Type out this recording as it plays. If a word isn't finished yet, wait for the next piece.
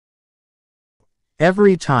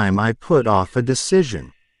Every time I put off a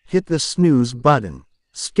decision, hit the snooze button,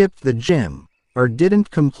 skipped the gym, or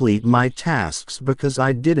didn't complete my tasks because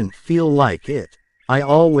I didn't feel like it, I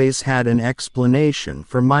always had an explanation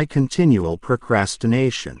for my continual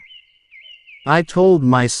procrastination. I told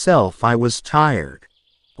myself I was tired,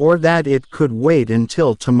 or that it could wait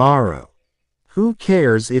until tomorrow. Who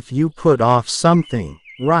cares if you put off something,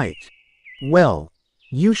 right? Well,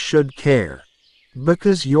 you should care.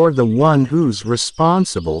 Because you're the one who's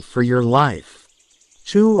responsible for your life.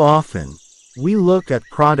 Too often, we look at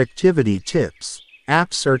productivity tips,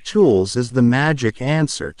 apps or tools as the magic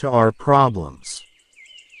answer to our problems.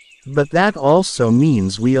 But that also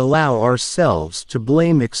means we allow ourselves to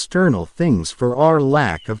blame external things for our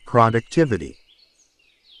lack of productivity.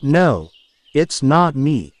 No, it's not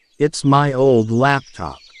me, it's my old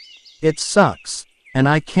laptop. It sucks, and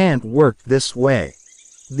I can't work this way.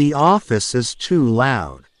 The office is too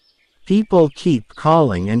loud. People keep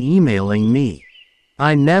calling and emailing me.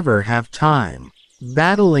 I never have time.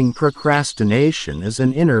 Battling procrastination is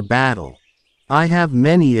an inner battle. I have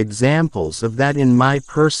many examples of that in my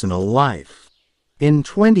personal life. In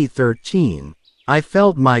 2013, I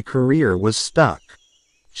felt my career was stuck.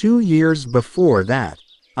 2 years before that,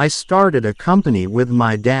 I started a company with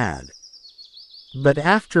my dad. But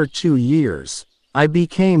after 2 years, I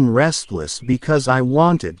became restless because I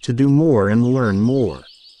wanted to do more and learn more.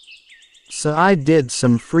 So I did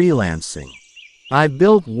some freelancing. I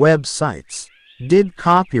built websites, did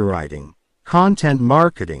copywriting, content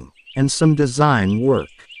marketing, and some design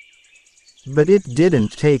work. But it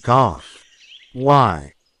didn't take off.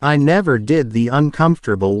 Why? I never did the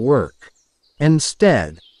uncomfortable work.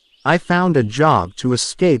 Instead, I found a job to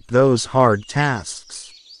escape those hard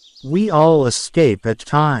tasks. We all escape at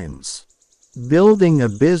times. Building a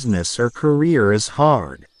business or career is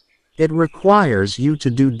hard. It requires you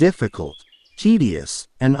to do difficult, tedious,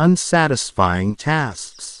 and unsatisfying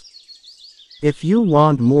tasks. If you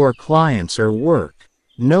want more clients or work,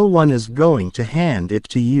 no one is going to hand it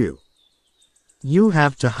to you. You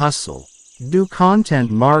have to hustle, do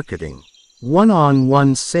content marketing,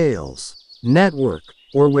 one-on-one sales, network,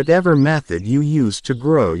 or whatever method you use to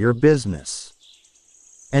grow your business.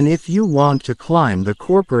 And if you want to climb the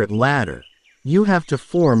corporate ladder, you have to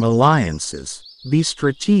form alliances, be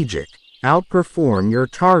strategic, outperform your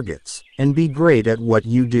targets, and be great at what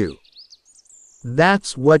you do.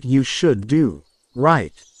 That's what you should do,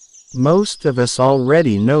 right? Most of us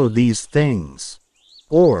already know these things.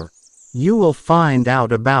 Or, you will find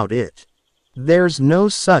out about it. There's no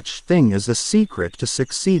such thing as a secret to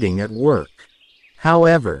succeeding at work.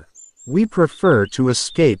 However, we prefer to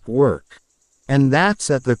escape work. And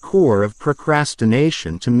that's at the core of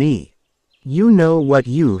procrastination to me. You know what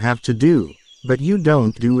you have to do, but you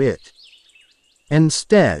don't do it.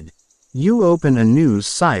 Instead, you open a news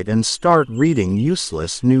site and start reading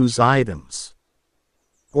useless news items.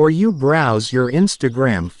 Or you browse your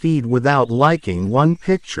Instagram feed without liking one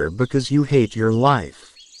picture because you hate your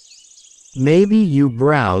life. Maybe you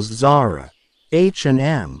browse Zara,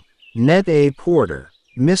 H&M, Net-a-Porter,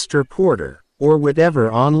 Mr. Porter, or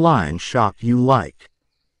whatever online shop you like.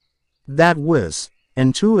 That was,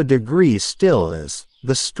 and to a degree still is,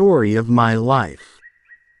 the story of my life.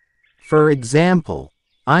 For example,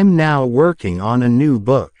 I'm now working on a new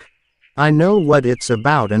book. I know what it's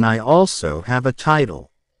about and I also have a title.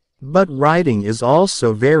 But writing is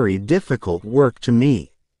also very difficult work to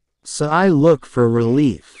me. So I look for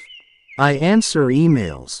relief. I answer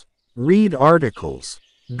emails, read articles,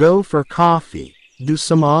 go for coffee, do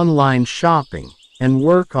some online shopping, and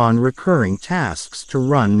work on recurring tasks to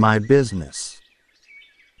run my business.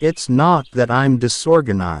 It's not that I'm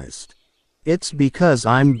disorganized. It's because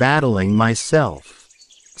I'm battling myself.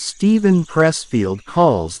 Stephen Pressfield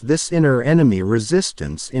calls this inner enemy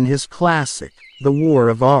resistance in his classic, The War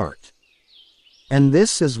of Art. And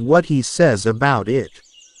this is what he says about it.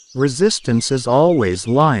 Resistance is always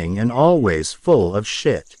lying and always full of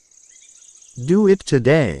shit. Do it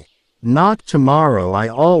today, not tomorrow. I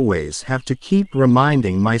always have to keep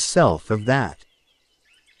reminding myself of that.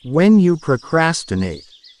 When you procrastinate,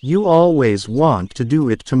 you always want to do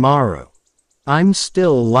it tomorrow. I'm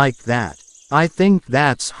still like that. I think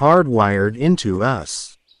that's hardwired into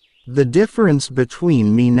us. The difference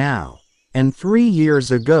between me now and 3 years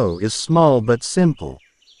ago is small but simple.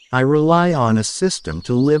 I rely on a system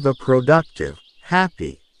to live a productive,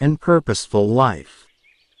 happy, and purposeful life.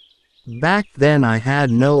 Back then I had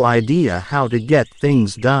no idea how to get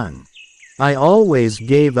things done. I always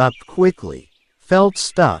gave up quickly, felt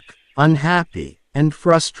stuck, unhappy, and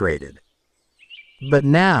frustrated. But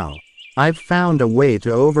now, I've found a way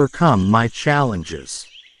to overcome my challenges.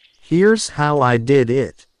 Here's how I did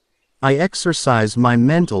it. I exercise my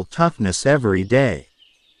mental toughness every day.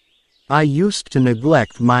 I used to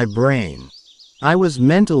neglect my brain. I was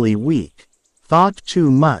mentally weak, thought too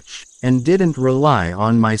much, and didn't rely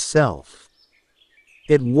on myself.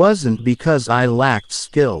 It wasn't because I lacked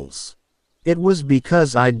skills. It was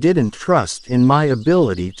because I didn't trust in my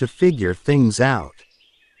ability to figure things out.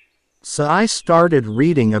 So I started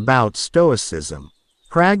reading about stoicism,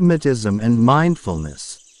 pragmatism and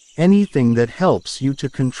mindfulness, anything that helps you to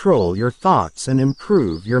control your thoughts and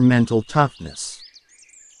improve your mental toughness.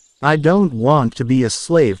 I don't want to be a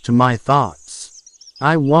slave to my thoughts.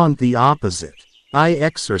 I want the opposite. I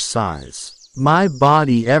exercise my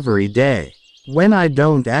body every day. When I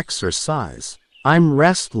don't exercise, I'm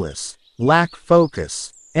restless, lack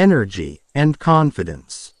focus, energy, and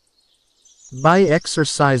confidence. By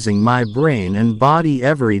exercising my brain and body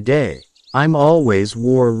every day, I'm always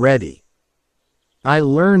war ready. I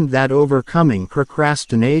learned that overcoming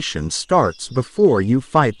procrastination starts before you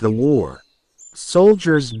fight the war.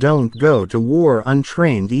 Soldiers don't go to war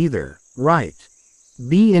untrained either, right?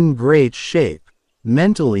 Be in great shape,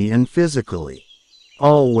 mentally and physically.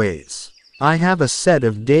 Always. I have a set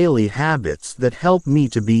of daily habits that help me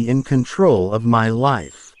to be in control of my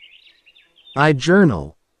life. I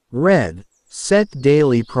journal, read, set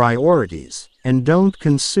daily priorities, and don't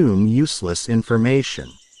consume useless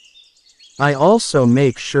information. I also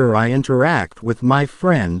make sure I interact with my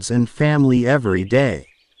friends and family every day.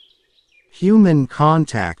 Human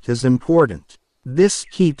contact is important. This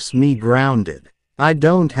keeps me grounded. I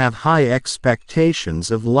don't have high expectations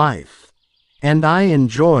of life. And I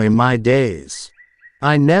enjoy my days.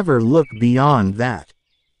 I never look beyond that.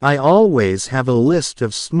 I always have a list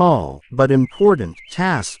of small but important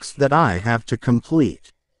tasks that I have to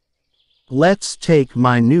complete. Let's take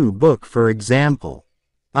my new book for example.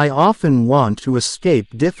 I often want to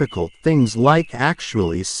escape difficult things like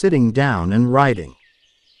actually sitting down and writing.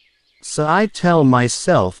 So I tell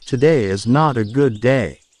myself today is not a good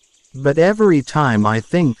day. But every time I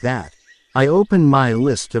think that, I open my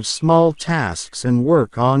list of small tasks and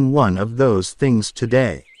work on one of those things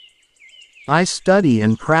today. I study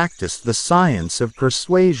and practice the science of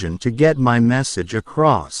persuasion to get my message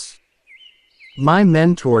across. My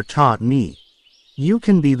mentor taught me, you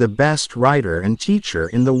can be the best writer and teacher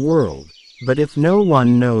in the world, but if no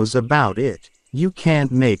one knows about it, you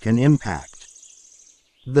can't make an impact.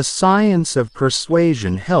 The science of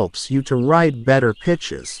persuasion helps you to write better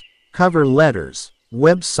pitches, cover letters,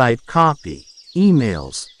 website copy,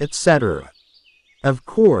 emails, etc. Of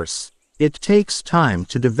course, it takes time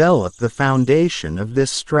to develop the foundation of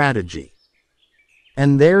this strategy.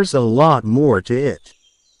 And there's a lot more to it.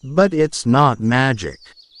 But it's not magic.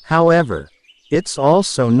 However, it's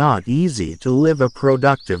also not easy to live a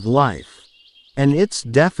productive life. And it's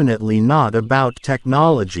definitely not about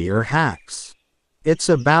technology or hacks. It's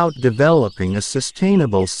about developing a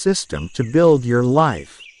sustainable system to build your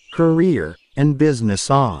life, career, and business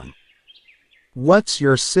on. What's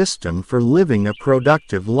your system for living a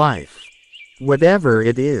productive life? Whatever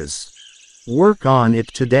it is, work on it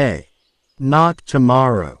today, not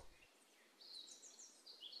tomorrow.